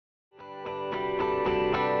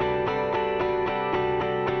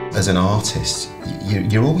As an artist,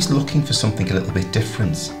 you're always looking for something a little bit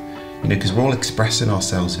different, you know, because we're all expressing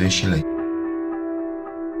ourselves visually.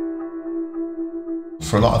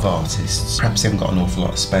 For a lot of artists, perhaps they haven't got an awful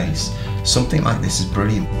lot of space. Something like this is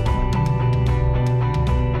brilliant.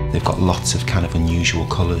 They've got lots of kind of unusual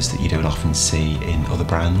colours that you don't often see in other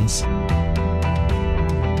brands.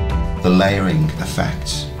 The layering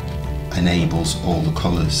effect enables all the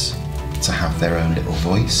colours to have their own little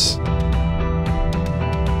voice.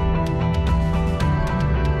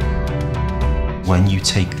 When you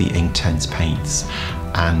take the Inktense paints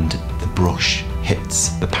and the brush hits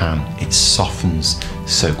the pan, it softens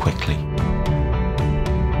so quickly.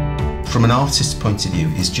 From an artist's point of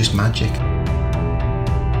view, it's just magic.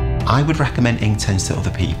 I would recommend Inktense to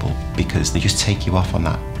other people because they just take you off on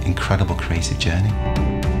that incredible creative journey.